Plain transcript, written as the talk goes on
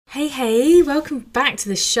Hey, welcome back to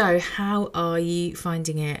the show. How are you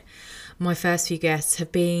finding it? My first few guests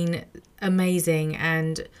have been amazing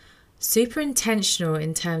and super intentional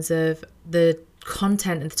in terms of the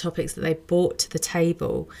content and the topics that they brought to the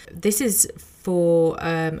table. This is for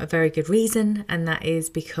a very good reason, and that is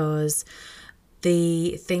because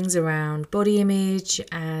the things around body image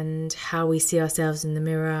and how we see ourselves in the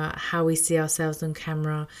mirror, how we see ourselves on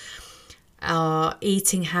camera, our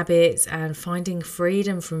eating habits and finding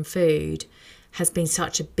freedom from food has been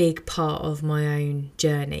such a big part of my own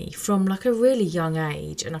journey from like a really young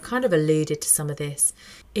age. And I kind of alluded to some of this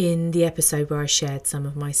in the episode where I shared some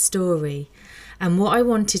of my story. And what I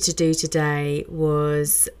wanted to do today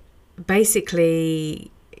was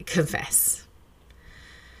basically confess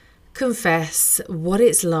what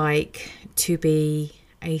it's like to be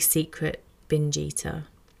a secret binge eater.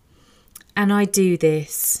 And I do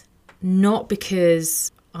this not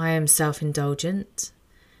because I am self-indulgent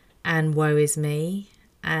and woe is me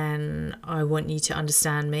and I want you to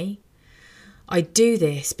understand me. I do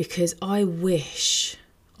this because I wish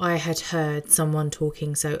I had heard someone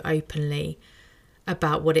talking so openly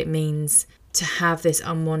about what it means to have this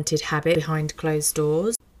unwanted habit behind closed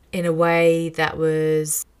doors in a way that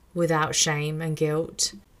was without shame and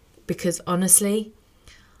guilt. Because honestly,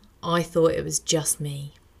 I thought it was just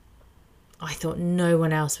me. I thought no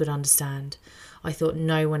one else would understand. I thought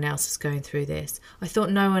no one else was going through this. I thought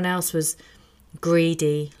no one else was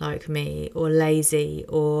greedy like me, or lazy,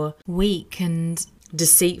 or weak and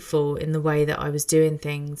deceitful in the way that I was doing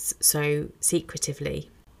things so secretively.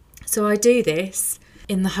 So I do this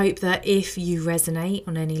in the hope that if you resonate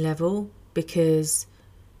on any level, because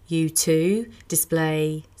you too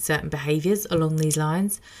display certain behaviours along these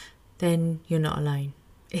lines, then you're not alone.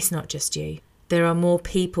 It's not just you. There are more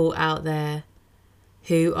people out there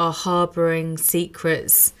who are harbouring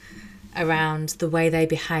secrets around the way they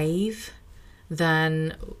behave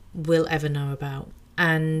than we'll ever know about.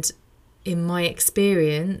 And in my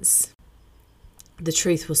experience, the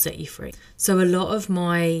truth will set you free. So a lot of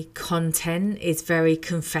my content is very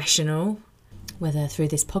confessional, whether through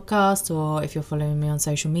this podcast or if you're following me on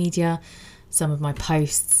social media. Some of my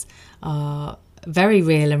posts are very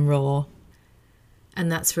real and raw. And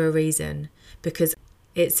that's for a reason, because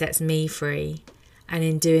it sets me free. And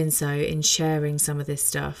in doing so, in sharing some of this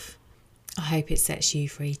stuff, I hope it sets you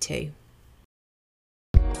free too.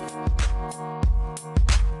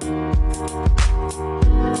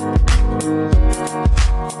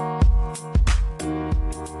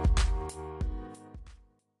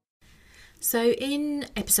 So in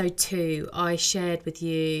episode 2, I shared with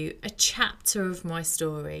you a chapter of my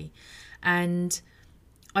story, and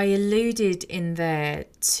I alluded in there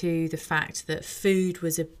to the fact that food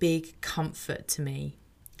was a big comfort to me.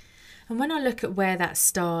 And when I look at where that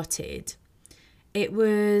started, it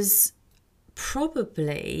was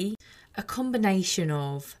probably a combination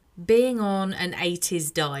of being on an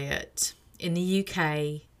 80s diet in the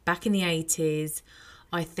UK back in the 80s.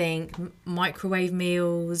 I think microwave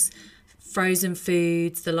meals, frozen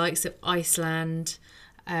foods, the likes of Iceland,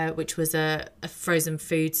 which was a frozen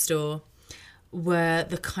food store, were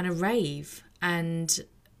the kind of rave, and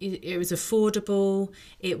it was affordable,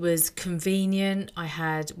 it was convenient. I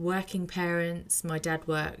had working parents. My dad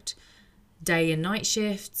worked day and night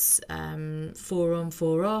shifts, 4 on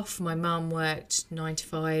 4 off. My mum worked 9 to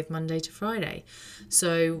 5 Monday to Friday,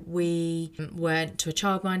 so we went to a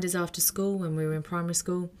childminders after school when we were in primary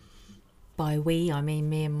school. By we, I mean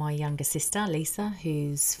me and my younger sister Lisa,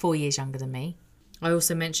 who's 4 years younger than me. I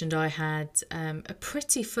also mentioned I had a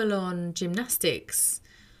pretty full-on gymnastics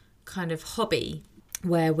kind of hobby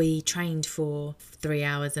where we trained for 3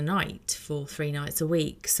 hours a night for 3 nights a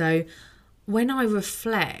week. So when I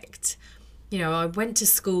reflect, I went to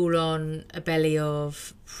school on a belly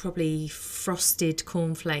of probably frosted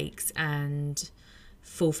cornflakes and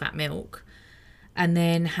full-fat milk, and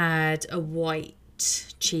then had a white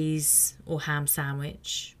cheese or ham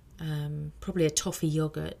sandwich, probably a toffee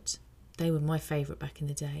yoghurt. They were my favourite back in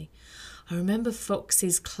the day. I remember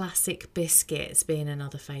Fox's classic biscuits being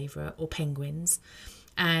another favourite, or Penguins,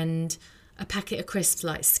 and a packet of crisps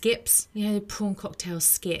like Skips, prawn cocktail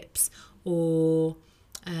Skips, or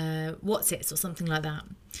What's It's or something like that.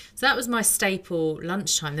 So that was my staple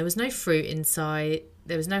lunchtime. There was no fruit inside,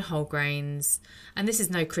 there was no whole grains, and this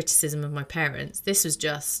is no criticism of my parents. This was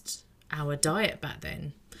just our diet back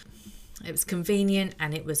then. It was convenient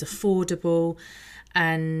and it was affordable,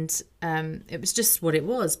 and it was just what it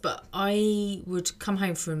was. But I would come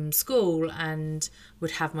home from school and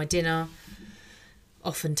would have my dinner.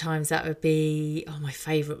 Oftentimes that would be, my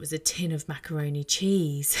favourite was a tin of macaroni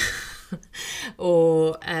cheese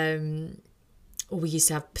or Or we used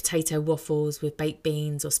to have potato waffles with baked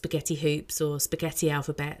beans, or spaghetti hoops, or spaghetti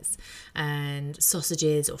alphabets, and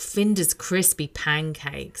sausages, or Finder's crispy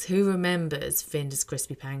pancakes. Who remembers Finder's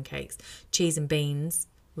crispy pancakes? Cheese and beans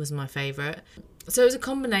was my favourite. So it was a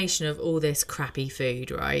combination of all this crappy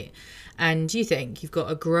food, right? And you think you've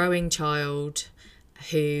got a growing child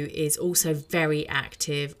who is also very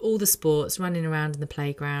active, all the sports, running around in the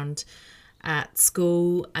playground, at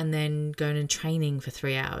school, and then going and training for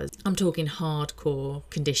 3 hours. I'm talking hardcore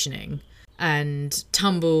conditioning and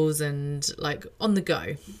tumbles and like on the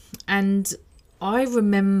go. And I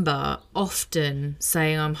remember often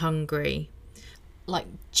saying I'm hungry, like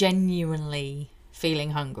genuinely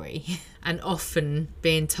feeling hungry, and often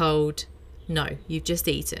being told, no, you've just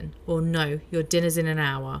eaten, or no, your dinner's in an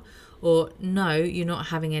hour, or no, you're not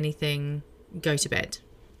having anything, go to bed.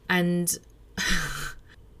 And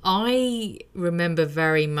I remember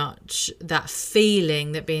very much that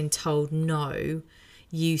feeling that being told no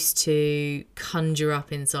used to conjure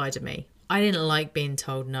up inside of me. I didn't like being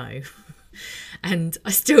told no. And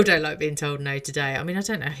I still don't like being told no today. I mean, I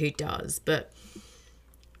don't know who does, but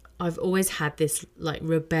I've always had this like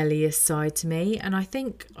rebellious side to me. And I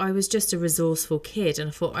think I was just a resourceful kid. And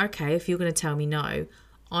I thought, okay, if you're going to tell me no,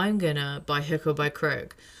 I'm going to, by hook or by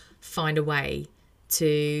crook, find a way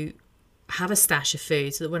to have a stash of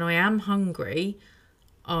food so that when I am hungry,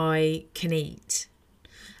 I can eat.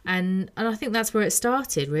 And I think that's where it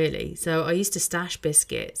started, really. So I used to stash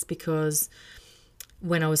biscuits because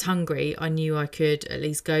when I was hungry, I knew I could at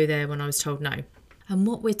least go there when I was told no. And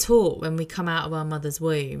what we're taught when we come out of our mother's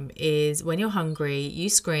womb is when you're hungry, you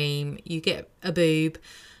scream, you get a boob,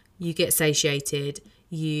 you get satiated,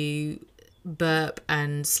 you burp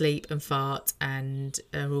and sleep and fart and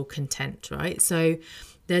are all content, right? So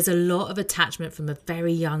there's a lot of attachment from a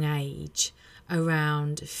very young age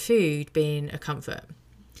around food being a comfort.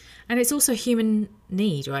 And it's also a human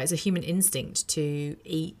need, right? It's a human instinct to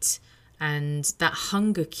eat. And that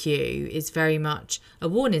hunger cue is very much a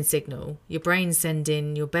warning signal. Your brain's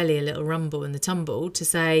sending your belly a little rumble in the tumble to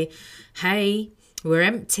say, hey, we're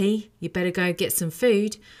empty. You better go get some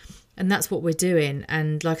food. And that's what we're doing.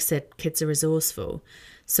 And like I said, kids are resourceful.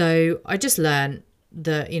 So I just learned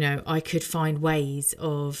that, you know, I could find ways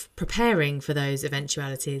of preparing for those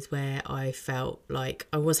eventualities where I felt like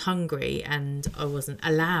I was hungry and I wasn't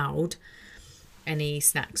allowed any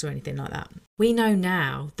snacks or anything like that. We know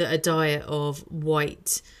now that a diet of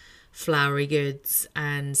white floury goods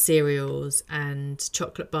and cereals and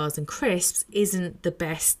chocolate bars and crisps isn't the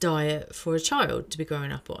best diet for a child to be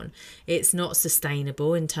growing up on. It's not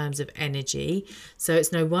sustainable in terms of energy. So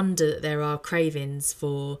it's no wonder that there are cravings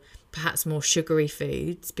for perhaps more sugary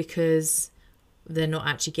foods because they're not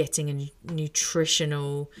actually getting a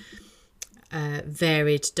nutritional,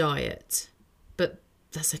 varied diet. But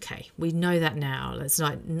that's okay. We know that now. It's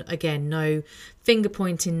like, again, no finger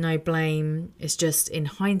pointing, no blame. It's just in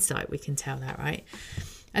hindsight, we can tell that, right?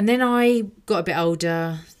 And then I got a bit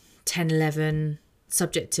older, 10, 11,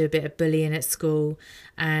 subject to a bit of bullying at school.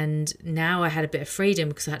 And now I had a bit of freedom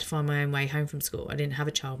because I had to find my own way home from school. I didn't have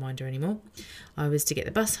a childminder anymore. I was to get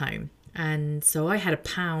the bus home. And so I had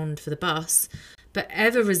 £1 for the bus. But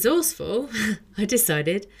ever resourceful, I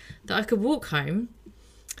decided that I could walk home,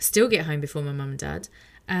 still get home before my mum and dad,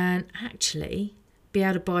 and actually be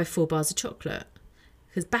able to buy 4 bars of chocolate.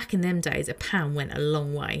 Because back in them days, £1 went a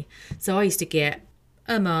long way. So I used to get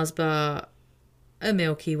a Mars bar, a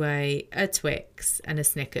Milky Way, a Twix, and a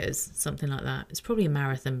Snickers, something like that. It's probably a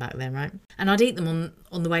marathon back then, right? And I'd eat them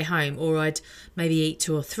on the way home, or I'd maybe eat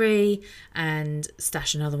 2 or 3 and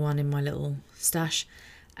stash another one in my little stash.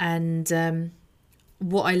 And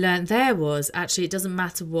what I learned there was actually it doesn't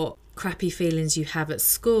matter what crappy feelings you have at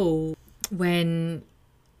school when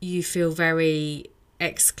you feel very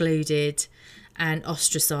excluded and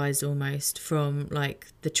ostracized almost from like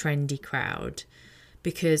the trendy crowd,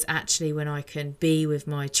 because actually when I can be with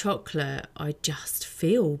my chocolate, I just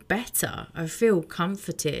feel better. I feel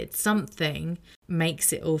comforted. Something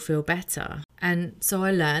makes it all feel better. And so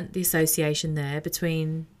I learnt the association there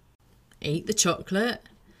between eat the chocolate,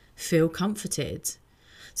 feel comforted.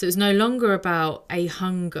 So it's no longer about a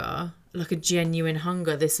hunger, like a genuine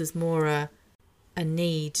hunger. This was more a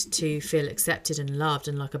need to feel accepted and loved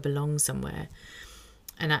and like I belong somewhere.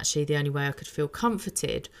 And actually the only way I could feel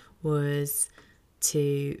comforted was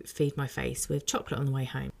to feed my face with chocolate on the way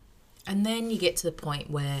home. And then you get to the point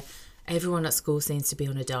where everyone at school seems to be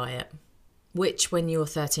on a diet, which when you're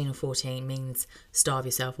 13 or 14 means starve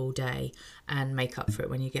yourself all day and make up for it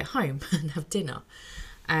when you get home and have dinner.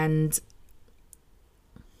 And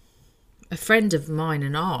a friend of mine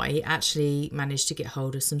and I actually managed to get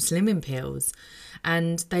hold of some slimming pills,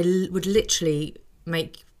 and they would literally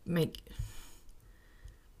make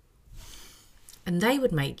and they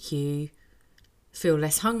would make you feel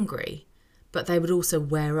less hungry, but they would also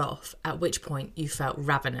wear off, at which point you felt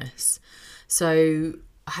ravenous. So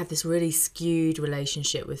I had this really skewed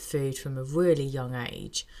relationship with food from a really young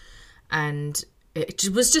age, and it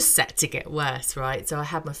was just set to get worse, right? So I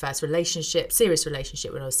had my first serious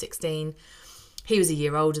relationship when I was 16. He was a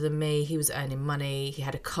year older than me. He was earning money. He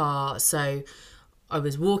had a car. So I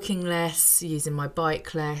was walking less, using my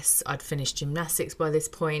bike less. I'd finished gymnastics by this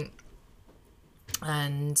point.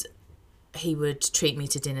 And he would treat me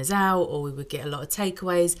to dinners out, or we would get a lot of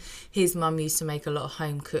takeaways. His mum used to make a lot of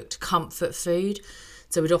home-cooked comfort food.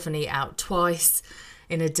 So we'd often eat out twice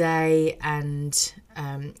in a day. And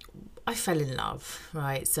I fell in love,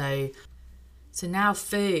 right? So now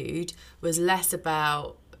food was less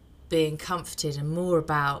about being comforted and more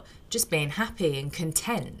about just being happy and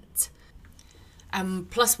content.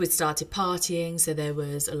 Plus we'd started partying, so there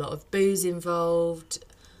was a lot of booze involved,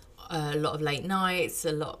 a lot of late nights,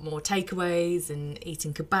 a lot more takeaways and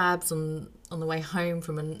eating kebabs on the way home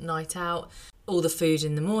from a night out, all the food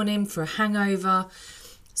in the morning for a hangover.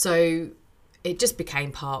 So it just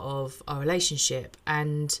became part of our relationship,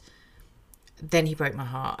 and then he broke my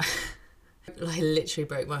heart. Like, literally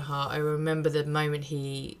broke my heart. I remember the moment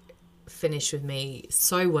he finished with me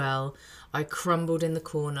so well. I crumbled in the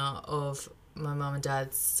corner of my mum and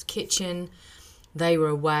dad's kitchen. They were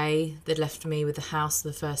away. They'd left me with the house for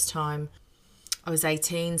the first time. I was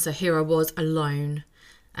 18, so here I was alone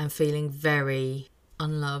and feeling very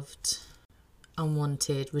unloved,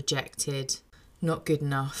 unwanted, rejected, not good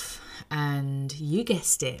enough. And you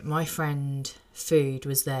guessed it, my friend food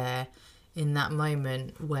was there in that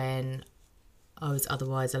moment when I was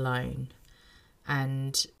otherwise alone.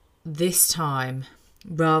 And this time,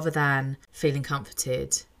 rather than feeling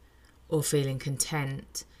comforted or feeling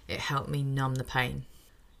content, it helped me numb the pain.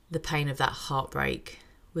 The pain of that heartbreak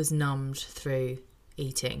was numbed through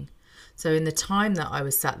eating. So in the time that I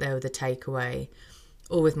was sat there with a takeaway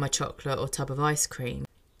or with my chocolate or tub of ice cream,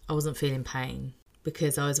 I wasn't feeling pain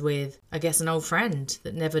because I was with, I guess, an old friend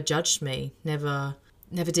that never judged me, never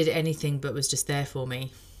did anything but was just there for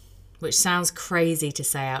me, which sounds crazy to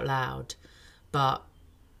say out loud, but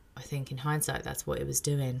I think in hindsight that's what it was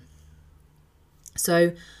doing.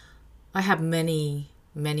 So I had many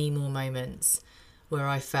more moments where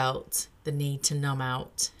I felt the need to numb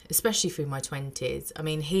out, especially through my 20s. I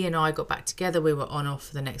mean, he and I got back together. We were on off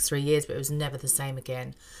for the next 3 years, but it was never the same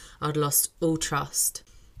again. I'd lost all trust.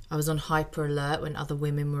 I was on hyper alert when other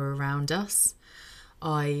women were around us.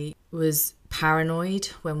 I was paranoid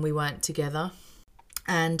when we weren't together.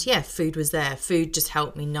 And yeah, food was there. Food just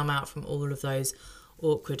helped me numb out from all of those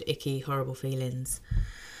awkward, icky, horrible feelings.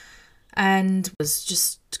 And it was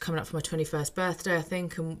just coming up for my 21st birthday, I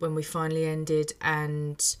think, and when we finally ended.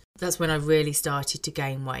 And that's when I really started to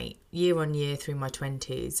gain weight, year on year through my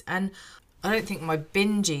 20s. And I don't think my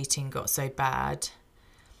binge eating got so bad,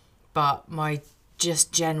 but my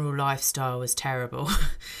just general lifestyle was terrible.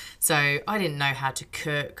 So I didn't know how to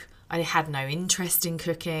cook. I had no interest in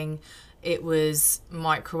cooking. It was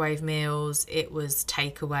microwave meals. It was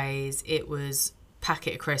takeaways. It was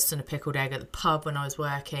packet of crisps and a pickled egg at the pub when I was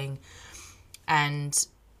working. And,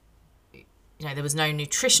 you know, there was no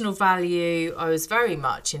nutritional value. I was very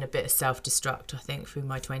much in a bit of self-destruct, I think, through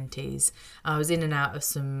my 20s. I was in and out of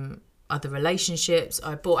some other relationships.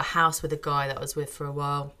 I bought a house with a guy that I was with for a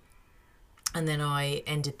while, and then I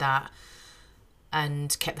ended that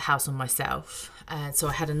and kept the house on myself. And so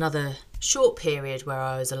I had another short period where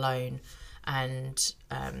I was alone, and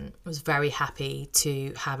was very happy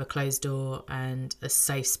to have a closed door and a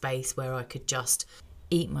safe space where I could just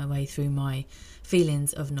eat my way through my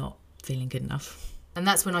feelings of not feeling good enough. And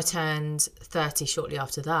that's when I turned 30 shortly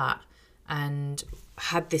after that, and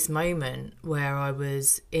had this moment where I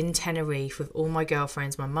was in Tenerife with all my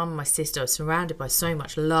girlfriends, my mum, my sister. I was surrounded by so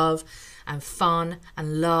much love and fun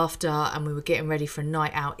and laughter, and we were getting ready for a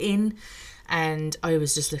night out in. And I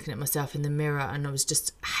was just looking at myself in the mirror, and I was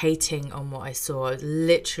just hating on what I saw. I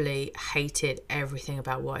literally hated everything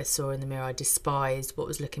about what I saw in the mirror. I despised what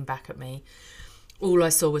was looking back at me. All I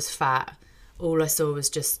saw was fat. All I saw was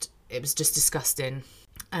it was just disgusting.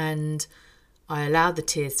 And I allowed the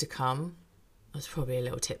tears to come. I was probably a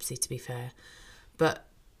little tipsy, to be fair. But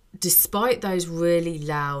despite those really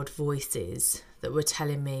loud voices that were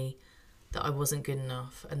telling me that I wasn't good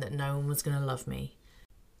enough and that no one was going to love me,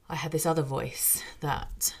 I had this other voice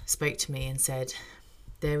that spoke to me and said,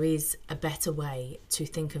 there is a better way to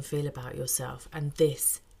think and feel about yourself, and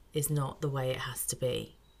this is not the way it has to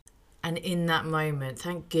be. And in that moment,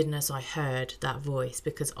 thank goodness I heard that voice,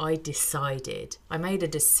 because I made a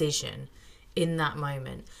decision in that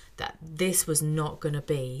moment that this was not going to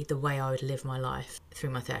be the way I would live my life through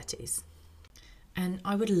my 30s. And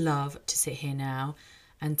I would love to sit here now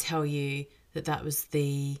and tell you that that was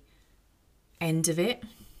the end of it,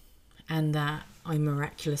 and that I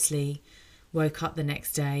miraculously woke up the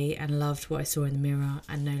next day and loved what I saw in the mirror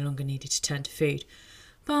and no longer needed to turn to food.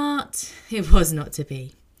 But it was not to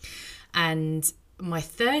be. And my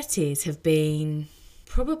 30s have been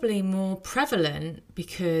probably more prevalent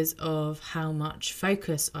because of how much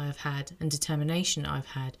focus I've had and determination I've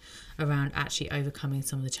had around actually overcoming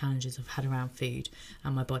some of the challenges I've had around food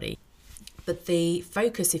and my body. But the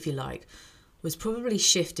focus, if you like, was probably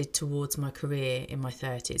shifted towards my career in my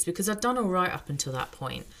 30s, because I'd done all right up until that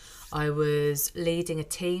point. I was leading a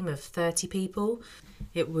team of 30 people.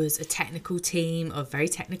 It was a technical team of very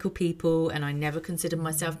technical people, and I never considered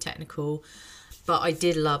myself technical, but I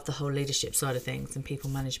did love the whole leadership side of things and people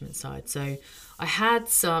management side. So I had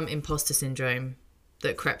some imposter syndrome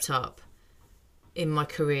that crept up in my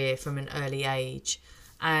career from an early age,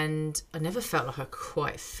 and I never felt like I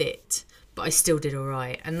quite fit, but I still did all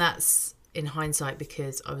right. And that's in hindsight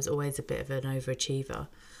because I was always a bit of an overachiever.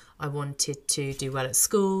 I wanted to do well at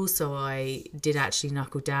school, so I did actually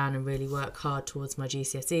knuckle down and really work hard towards my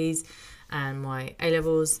GCSEs and my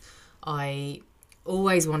A-levels. I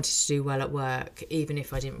always wanted to do well at work, even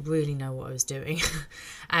if I didn't really know what I was doing.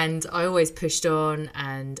 And I always pushed on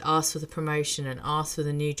and asked for the promotion and asked for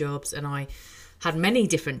the new jobs. And I had many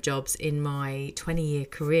different jobs in my 20-year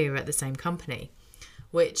career at the same company,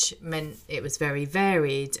 which meant it was very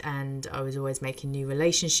varied, and I was always making new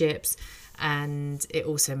relationships. And it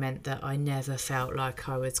also meant that I never felt like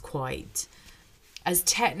I was quite as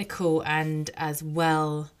technical and as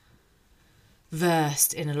well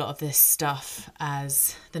versed in a lot of this stuff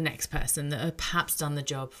as the next person that had perhaps done the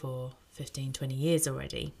job for 15, 20 years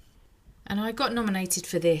already. And I got nominated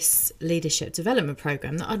for this leadership development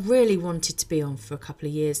program that I'd really wanted to be on for a couple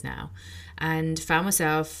of years now, and found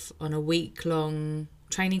myself on a week-long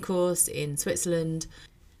training course in Switzerland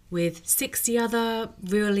with 60 other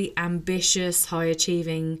really ambitious,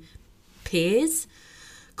 high-achieving peers,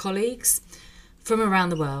 colleagues from around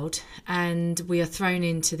the world. And we are thrown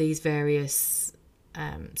into these various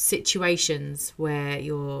situations where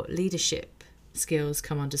your leadership skills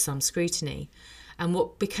come under some scrutiny. And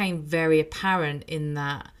what became very apparent in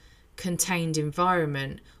that contained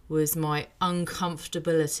environment was my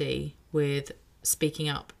uncomfortability with speaking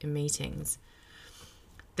up in meetings.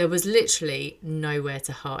 There was literally nowhere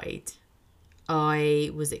to hide.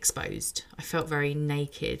 I was exposed. I felt very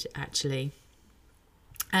naked, actually.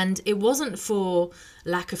 And it wasn't for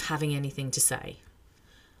lack of having anything to say.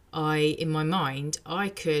 In my mind, I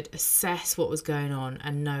could assess what was going on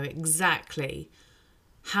and know exactly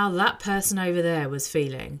how that person over there was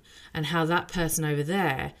feeling and how that person over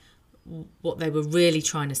there, what they were really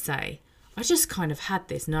trying to say. I just kind of had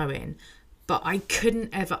this knowing. But I couldn't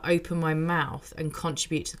ever open my mouth and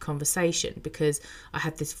contribute to the conversation because I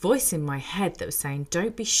had this voice in my head that was saying,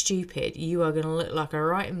 don't be stupid. You are going to look like a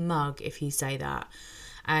right mug if you say that.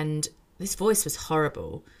 And this voice was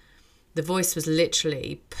horrible. The voice was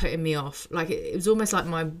literally putting me off. Like it was almost like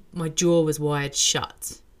my jaw was wired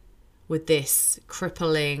shut with this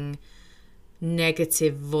crippling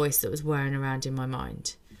negative voice that was whirring around in my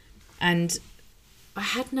mind. And I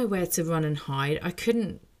had nowhere to run and hide. I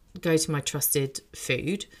couldn't go to my trusted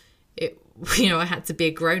food. I had to be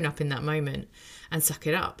a grown-up in that moment and suck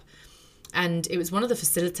it up. And it was one of the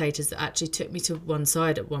facilitators that actually took me to one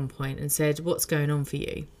side at one point and said, what's going on for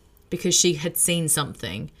you? Because she had seen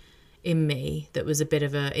something in me that was a bit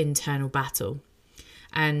of an internal battle.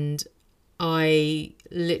 And I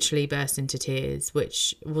literally burst into tears,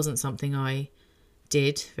 which wasn't something I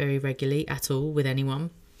did very regularly at all with anyone.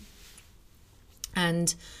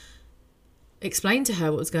 And explained to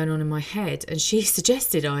her what was going on in my head, and she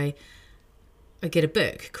suggested I get a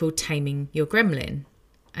book called Taming Your Gremlin,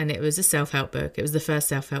 and it was a self-help book. It was the first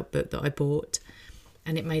self-help book that I bought,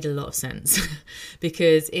 and it made a lot of sense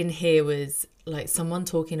because in here was like someone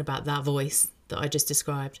talking about that voice that I just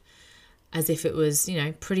described as if it was,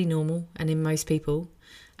 pretty normal and in most people,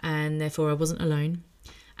 and therefore I wasn't alone.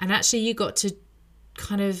 And actually you got to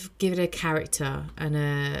kind of give it a character and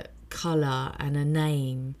a colour and a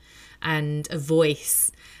name and a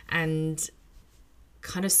voice and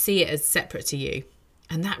kind of see it as separate to you.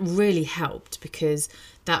 And that really helped because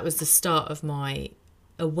that was the start of my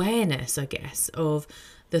awareness, I guess, of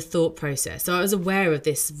the thought process. So I was aware of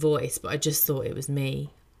this voice, but I just thought it was me.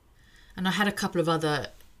 And I had a couple of other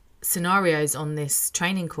scenarios on this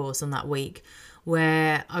training course on that week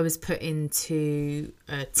where I was put into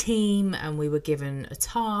a team and we were given a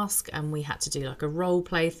task and we had to do like a role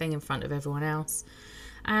play thing in front of everyone else.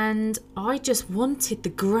 And I just wanted the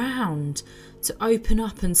ground to open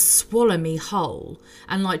up and swallow me whole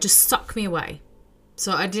and like just suck me away.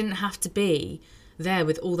 So I didn't have to be there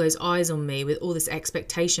with all those eyes on me, with all this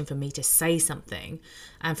expectation for me to say something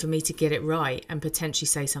and for me to get it right and potentially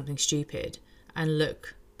say something stupid and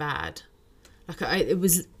look bad. Like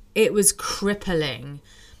it was crippling.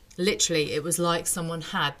 Literally, it was like someone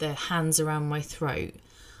had their hands around my throat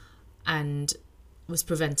and was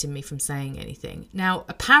preventing me from saying anything. Now,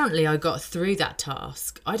 apparently I got through that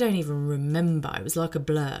task. I don't even remember. It was like a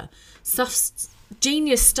blur.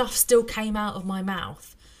 Genius stuff still came out of my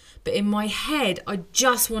mouth. But in my head, I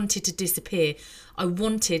just wanted to disappear. I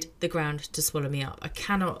wanted the ground to swallow me up. I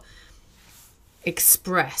cannot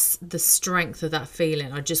express the strength of that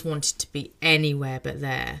feeling. I just wanted to be anywhere but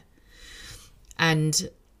there. And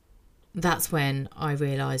that's when I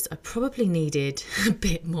realised I probably needed a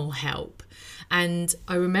bit more help. And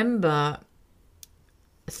I remember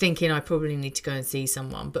thinking I probably need to go and see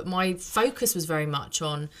someone. But my focus was very much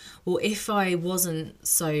on, well, if I wasn't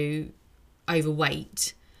so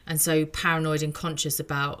overweight and so paranoid and conscious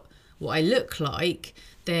about what I look like,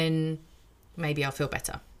 then maybe I'll feel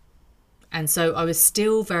better. And so I was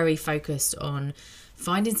still very focused on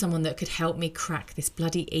finding someone that could help me crack this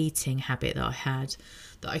bloody eating habit that I had,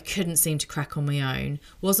 that I couldn't seem to crack on my own.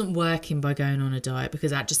 Wasn't working by going on a diet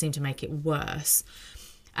because that just seemed to make it worse.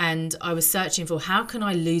 And I was searching for, how can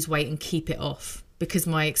I lose weight and keep it off? Because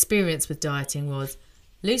my experience with dieting was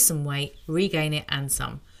lose some weight, regain it and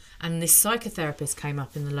some. And this psychotherapist came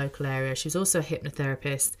up in the local area. She was also a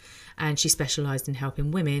hypnotherapist and she specialised in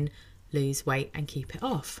helping women lose weight and keep it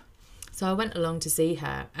off. So I went along to see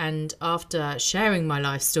her, and after sharing my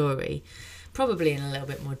life story, probably in a little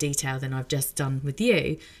bit more detail than I've just done with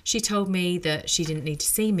you, she told me that she didn't need to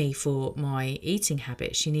see me for my eating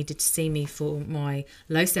habits. She needed to see me for my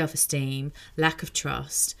low self-esteem, lack of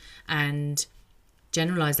trust, and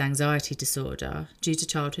generalised anxiety disorder due to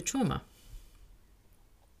childhood trauma.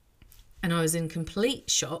 And I was in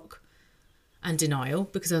complete shock and denial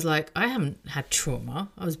because I was like, I haven't had trauma.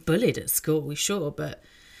 I was bullied at school, sure, but...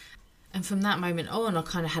 And from that moment on, I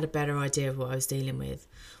kind of had a better idea of what I was dealing with,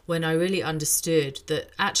 when I really understood that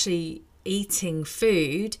actually eating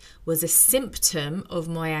food was a symptom of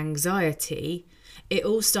my anxiety. It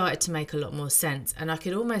all started to make a lot more sense, and I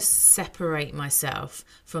could almost separate myself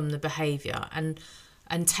from the behaviour and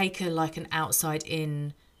take an outside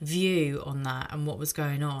in view on that and what was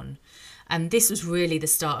going on. And this was really the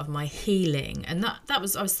start of my healing. And that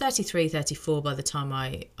was, I was 33, 34 by the time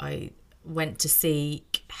I went to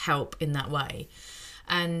seek help in that way.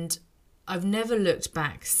 And I've never looked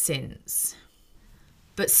back since.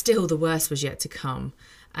 But still, the worst was yet to come.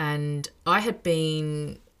 And I had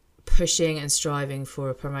been pushing and striving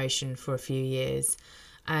for a promotion for a few years.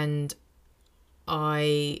 And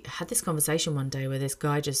I had this conversation one day where this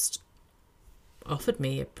guy just offered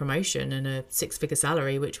me a promotion and a 6-figure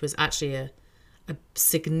salary, which was actually a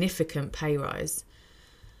significant pay rise,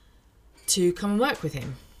 to come and work with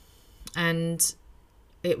him. And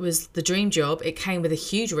it was the dream job. It came with a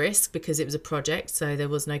huge risk because it was a project, so there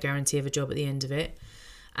was no guarantee of a job at the end of it.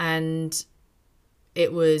 And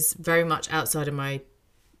it was very much outside of my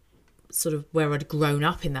sort of where I'd grown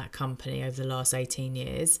up in that company over the last 18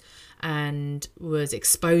 years, and was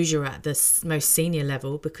exposure at the most senior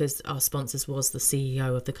level because our sponsors was the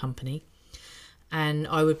CEO of the company. And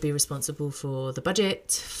I would be responsible for the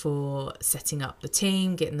budget, for setting up the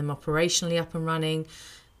team, getting them operationally up and running,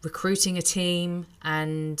 recruiting a team,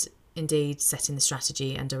 and indeed setting the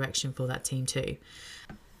strategy and direction for that team too.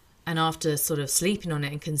 And after sort of sleeping on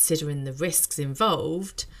it and considering the risks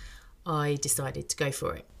involved, I decided to go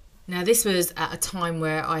for it. Now, this was at a time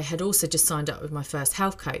where I had also just signed up with my first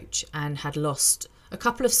health coach and had lost a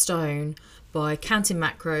couple of stone by counting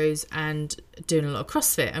macros and doing a lot of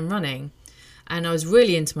CrossFit and running. And I was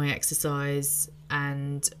really into my exercise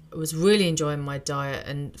and was really enjoying my diet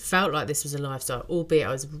and felt like this was a lifestyle, albeit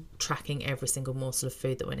I was tracking every single morsel of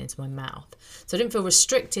food that went into my mouth. So I didn't feel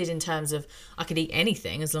restricted in terms of I could eat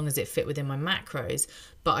anything as long as it fit within my macros,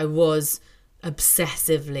 but I was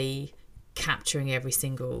obsessively capturing every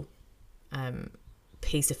single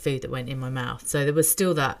piece of food that went in my mouth. So there was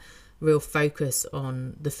still that real focus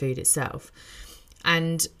on the food itself.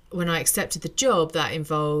 And when I accepted the job, that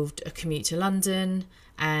involved a commute to London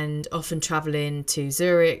and often travelling to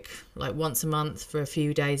Zurich like once a month for a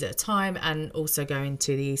few days at a time, and also going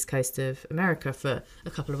to the east coast of America for a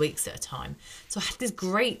couple of weeks at a time. So I had this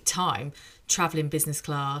great time travelling business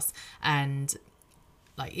class and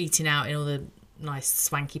like eating out in all the nice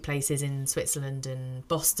swanky places in Switzerland and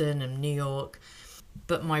Boston and New York.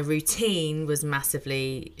 But my routine was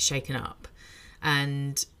massively shaken up.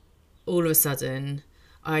 And all of a sudden,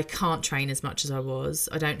 I can't train as much as I was.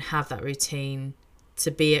 I don't have that routine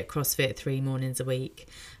to be at CrossFit 3 mornings a week.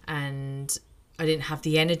 And I didn't have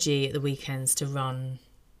the energy at the weekends to run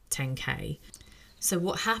 10K. So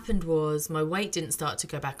what happened was my weight didn't start to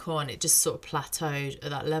go back on. It just sort of plateaued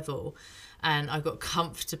at that level. And I got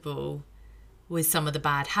comfortable with some of the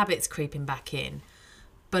bad habits creeping back in.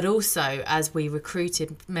 But also, as we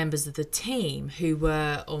recruited members of the team who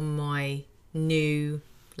were on my new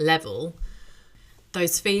level,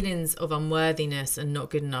 those feelings of unworthiness and not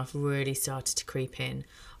good enough really started to creep in.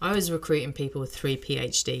 I was recruiting people with 3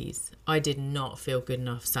 PhDs. I did not feel good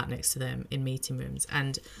enough sat next to them in meeting rooms.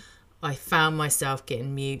 And I found myself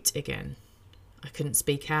getting mute again. I couldn't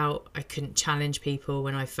speak out. I couldn't challenge people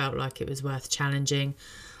when I felt like it was worth challenging.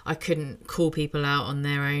 I couldn't call people out on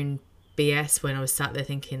their own BS when I was sat there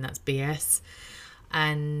thinking that's BS.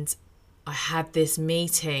 And I had this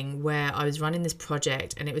meeting where I was running this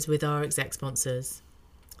project, and it was with our exec sponsors.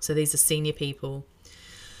 So these are senior people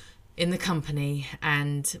in the company,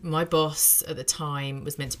 and my boss at the time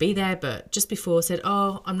was meant to be there, but just before said,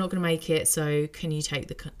 "Oh, I'm not going to make it, so can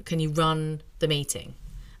you run the meeting?"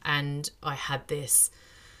 And I had this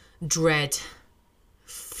dread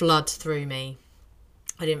flood through me.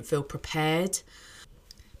 I didn't feel prepared,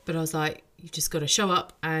 but I was like, "You've just got to show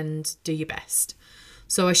up and do your best."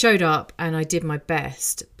 So I showed up and I did my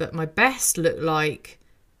best, but my best looked like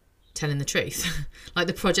telling the truth. Like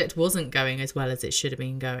the project wasn't going as well as it should have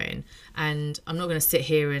been going. And I'm not going to sit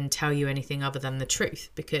here and tell you anything other than the truth,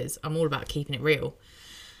 because I'm all about keeping it real.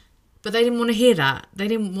 But they didn't want to hear that. They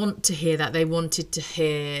didn't want to hear that. They wanted to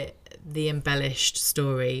hear the embellished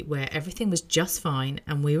story where everything was just fine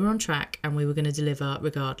and we were on track and we were going to deliver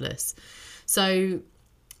regardless. So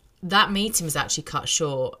that meeting was actually cut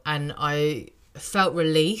short, and I felt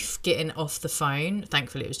relief getting off the phone.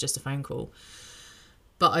 Thankfully, it was just a phone call.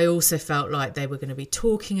 But I also felt like they were going to be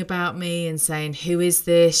talking about me and saying, "Who is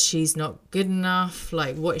this? She's not good enough.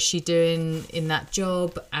 Like, what is she doing in that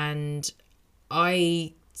job?" And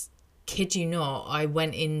I kid you not, I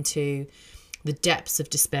went into the depths of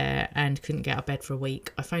despair and couldn't get out of bed for a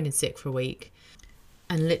week. I phoned in sick for a week.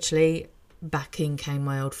 And literally back in came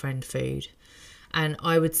my old friend food. And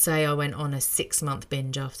I would say I went on a 6-month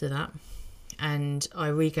binge after that. And I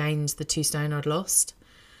regained the 2 stone I'd lost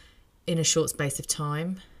in a short space of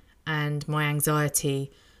time, and my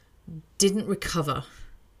anxiety didn't recover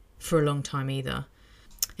for a long time either.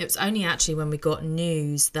 It was only actually when we got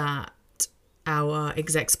news that our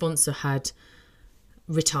exec sponsor had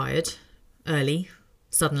retired early,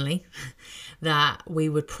 suddenly, that we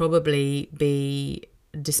would probably be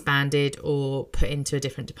disbanded or put into a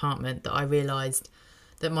different department, that I realised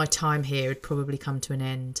that my time here had probably come to an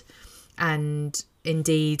end. And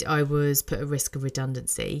indeed, I was put at risk of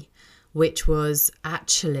redundancy, which was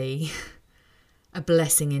actually a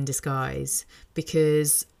blessing in disguise,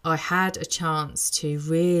 because I had a chance to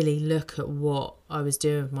really look at what I was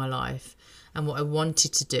doing with my life and what I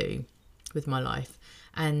wanted to do with my life.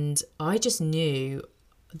 And I just knew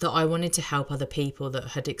that I wanted to help other people that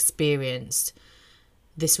had experienced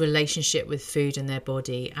this relationship with food and their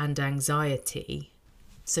body and anxiety.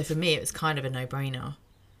 So for me, it was kind of a no-brainer.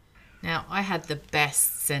 Now, I had the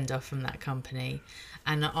best send-off from that company,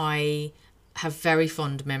 and I have very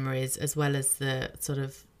fond memories as well as the sort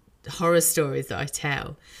of horror stories that I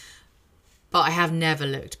tell. But I have never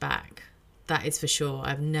looked back. That is for sure.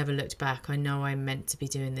 I've never looked back. I know I'm meant to be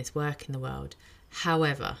doing this work in the world.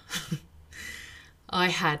 However, I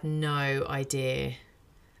had no idea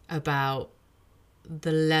about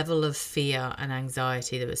the level of fear and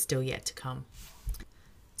anxiety that was still yet to come.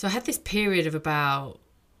 So I had this period of about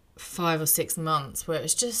 5 or 6 months where it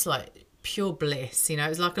was just like pure bliss. You know, it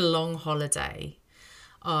was like a long holiday.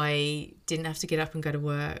 I didn't have to get up and go to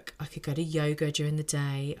work. I could go to yoga during the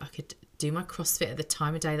day. I could do my CrossFit at the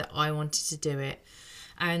time of day that I wanted to do it.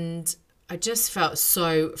 And I just felt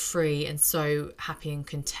so free and so happy and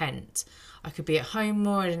content. I could be at home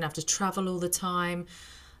more. I didn't have to travel all the time.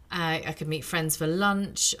 I could meet friends for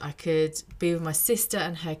lunch. I could be with my sister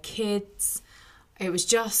and her kids. It was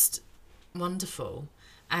just wonderful.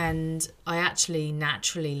 And I actually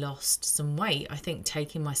naturally lost some weight. I think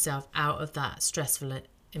taking myself out of that stressful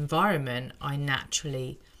environment, I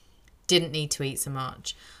naturally didn't need to eat so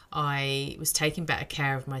much. I was taking better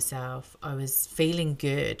care of myself. I was feeling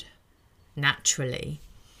good naturally.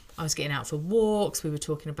 I was getting out for walks. We were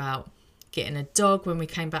talking about getting a dog when we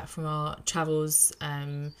came back from our travels.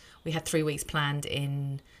 We had 3 weeks planned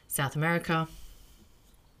in South America.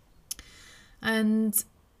 And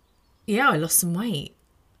yeah, I lost some weight.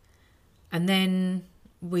 And then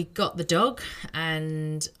we got the dog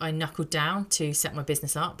and I knuckled down to set my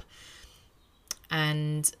business up.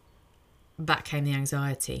 And back came the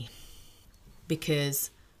anxiety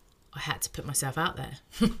because I had to put myself out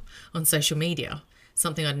there on social media,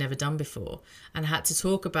 something I'd never done before. And I had to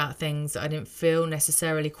talk about things that I didn't feel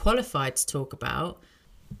necessarily qualified to talk about.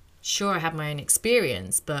 Sure, I had my own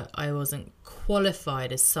experience, but I wasn't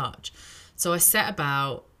qualified as such. So I set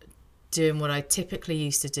about doing what I typically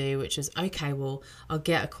used to do, which was, okay, well, I'll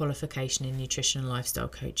get a qualification in nutrition and lifestyle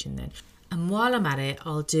coaching then. And while I'm at it,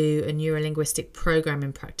 I'll do a neurolinguistic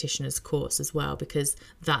programming practitioner's course as well, because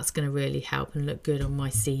that's going to really help and look good on my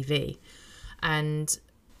CV. And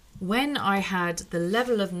when I had the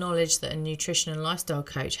level of knowledge that a nutrition and lifestyle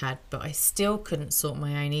coach had, but I still couldn't sort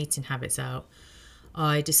my own eating habits out,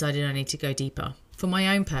 I decided I need to go deeper for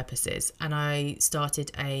my own purposes. And I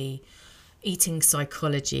started a eating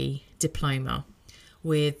psychology diploma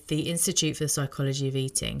with the Institute for the Psychology of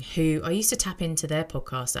Eating, who I used to tap into their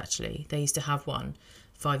podcast actually. They used to have one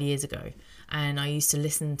 5 years ago. And I used to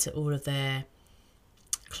listen to all of their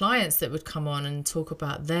clients that would come on and talk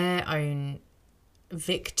about their own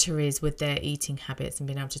victories with their eating habits and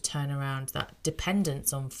being able to turn around that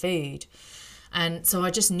dependence on food. And so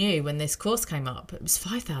I just knew when this course came up, it was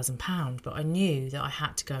 £5,000, but I knew that I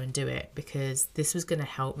had to go and do it because this was going to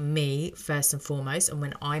help me first and foremost. And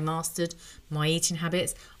when I mastered my eating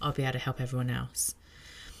habits, I'll be able to help everyone else.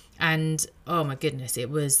 And oh my goodness, it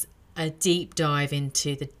was a deep dive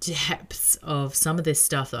into the depths of some of this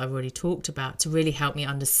stuff that I've already talked about to really help me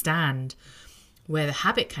understand where the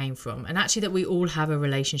habit came from, and actually that we all have a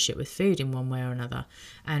relationship with food in one way or another,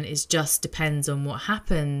 and it just depends on what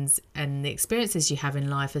happens and the experiences you have in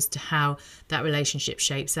life as to how that relationship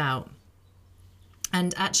shapes out.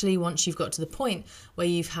 And actually once you've got to the point where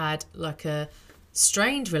you've had like a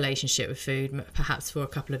strained relationship with food, perhaps for a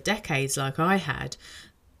couple of decades like I had,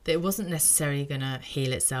 that it wasn't necessarily going to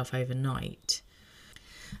heal itself overnight.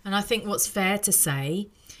 And I think what's fair to say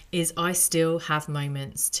is I still have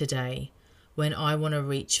moments today when I want to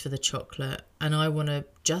reach for the chocolate and I want to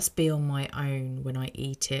just be on my own when I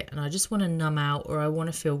eat it, and I just want to numb out, or I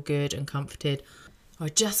want to feel good and comforted. I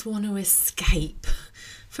just want to escape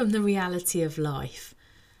from the reality of life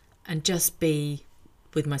and just be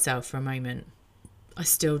with myself for a moment. I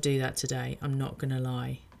still do that today, I'm not going to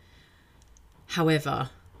lie. However,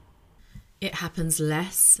 it happens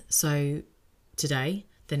less so today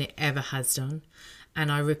than it ever has done,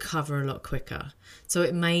 and I recover a lot quicker. So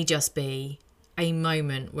it may just be a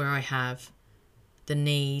moment where I have the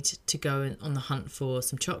need to go on the hunt for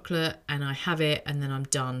some chocolate and I have it and then I'm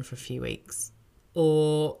done for a few weeks.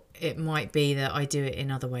 Or it might be that I do it in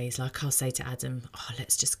other ways, like I'll say to Adam, oh,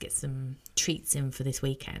 let's just get some treats in for this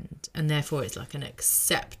weekend. And therefore it's like an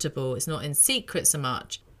acceptable, it's not in secret so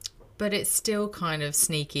much, but it's still kind of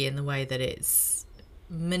sneaky in the way that it's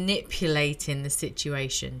manipulating the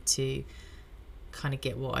situation to kind of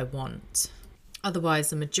get what I want. Otherwise,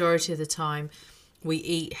 the majority of the time, we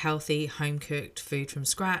eat healthy, home-cooked food from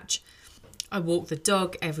scratch. I walk the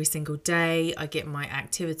dog every single day. I get my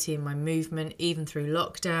activity and my movement, even through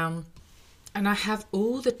lockdown. And I have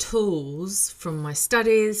all the tools from my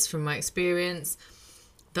studies, from my experience,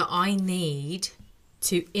 that I need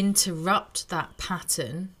to interrupt that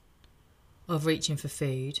pattern of reaching for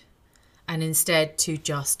food and instead to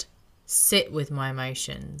just sit with my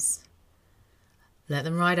emotions, let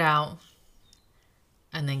them ride out,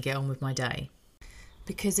 and then get on with my day.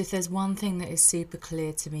 Because if there's one thing that is super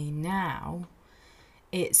clear to me now,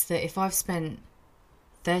 it's that if I've spent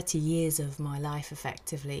 30 years of my life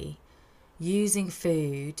effectively using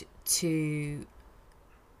food to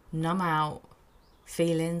numb out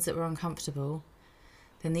feelings that were uncomfortable,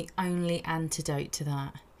 then the only antidote to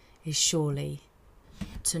that is surely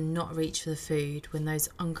to not reach for the food when those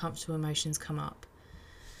uncomfortable emotions come up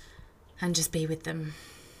and just be with them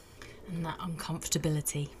and that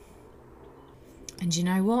uncomfortability. And you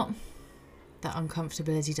know what? That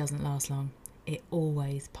uncomfortability doesn't last long. It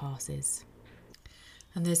always passes.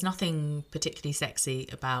 And there's nothing particularly sexy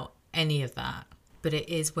about any of that, but it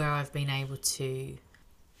is where I've been able to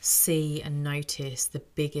see and notice the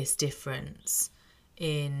biggest difference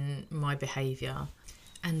in my behaviour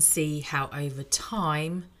and see how over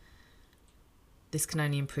time this can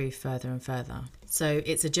only improve further and further. So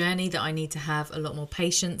it's a journey that I need to have a lot more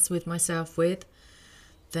patience with myself with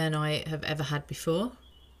than I have ever had before.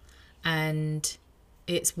 And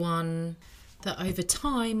it's one that over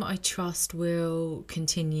time I trust will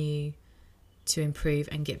continue to improve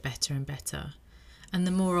and get better and better. And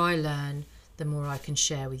the more I learn, the more I can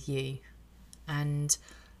share with you. And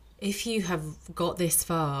If you have got this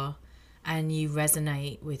far and you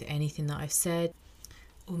resonate with anything that I've said,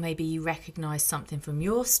 or maybe you recognise something from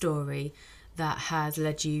your story that has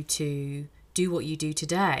led you to do what you do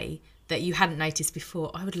today that you hadn't noticed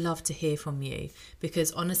before, I would love to hear from you,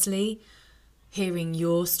 because honestly, hearing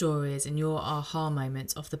your stories and your aha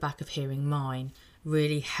moments off the back of hearing mine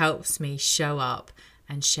really helps me show up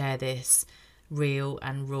and share this real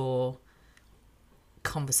and raw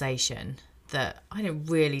conversation that I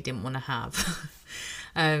really didn't want to have.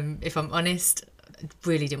 If I'm honest, I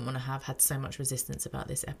really didn't want to have had so much resistance about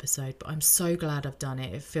this episode, but I'm so glad I've done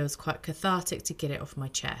it. It feels quite cathartic to get it off my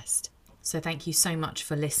chest. So thank you so much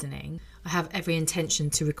for listening. I have every intention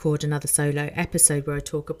to record another solo episode where I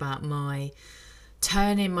talk about my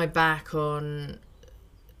turning my back on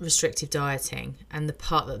restrictive dieting and the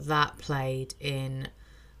part that that played in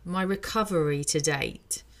my recovery to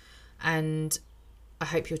date. And I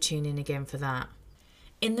hope you'll tune in again for that.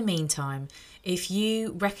 In the meantime, if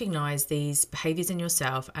you recognise these behaviours in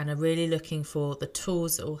yourself and are really looking for the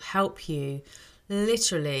tools that will help you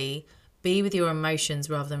literally be with your emotions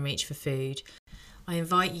rather than reach for food, I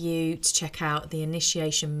invite you to check out the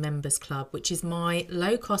Initiation Members Club, which is my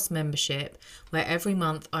low-cost membership where every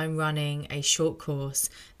month I'm running a short course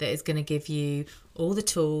that is going to give you all the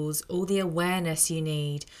tools, all the awareness you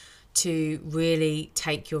need to really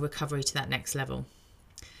take your recovery to that next level.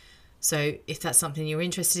 So if that's something you're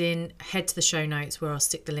interested in, head to the show notes where I'll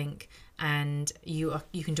stick the link, and you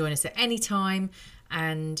can join us at any time,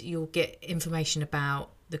 and you'll get information about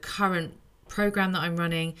the current program that I'm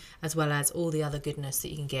running, as well as all the other goodness that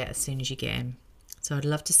you can get as soon as you get in. So I'd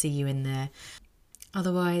love to see you in there.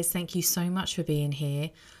 Otherwise, thank you so much for being here.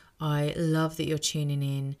 I love that you're tuning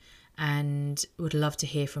in and would love to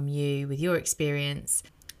hear from you with your experience.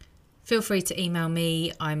 Feel free to email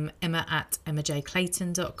me. I'm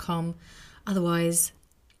emma@emmajclayton.com. Otherwise,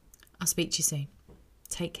 I'll speak to you soon.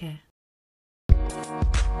 Take care.